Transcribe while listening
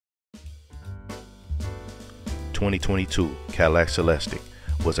2022 Cadillac Celestiq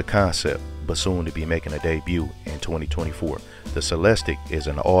was a concept, but soon to be making a debut in 2024. The Celestiq is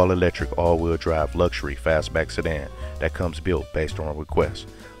an all-electric, all-wheel drive luxury fastback sedan that comes built based on request.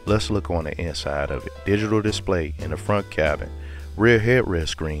 Let's look on the inside of it. Digital display in the front cabin, rear headrest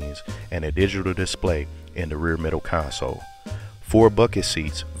screens, and a digital display in the rear middle console. 4 bucket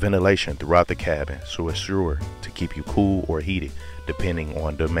seats, ventilation throughout the cabin, so it's sure to keep you cool or heated depending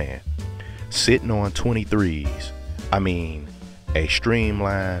on demand. Sitting on 23s, a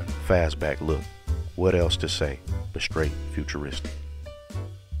streamlined fastback look. What else to say but straight futuristic.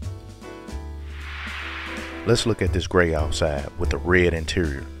 Let's look at this gray outside with the red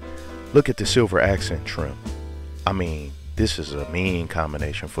interior. Look at the silver accent trim. This is a mean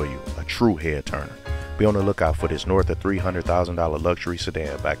combination for you, a true head turner. Be on the lookout for this north of $300,000 luxury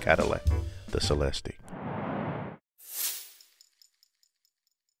sedan by Cadillac, the Celestiq.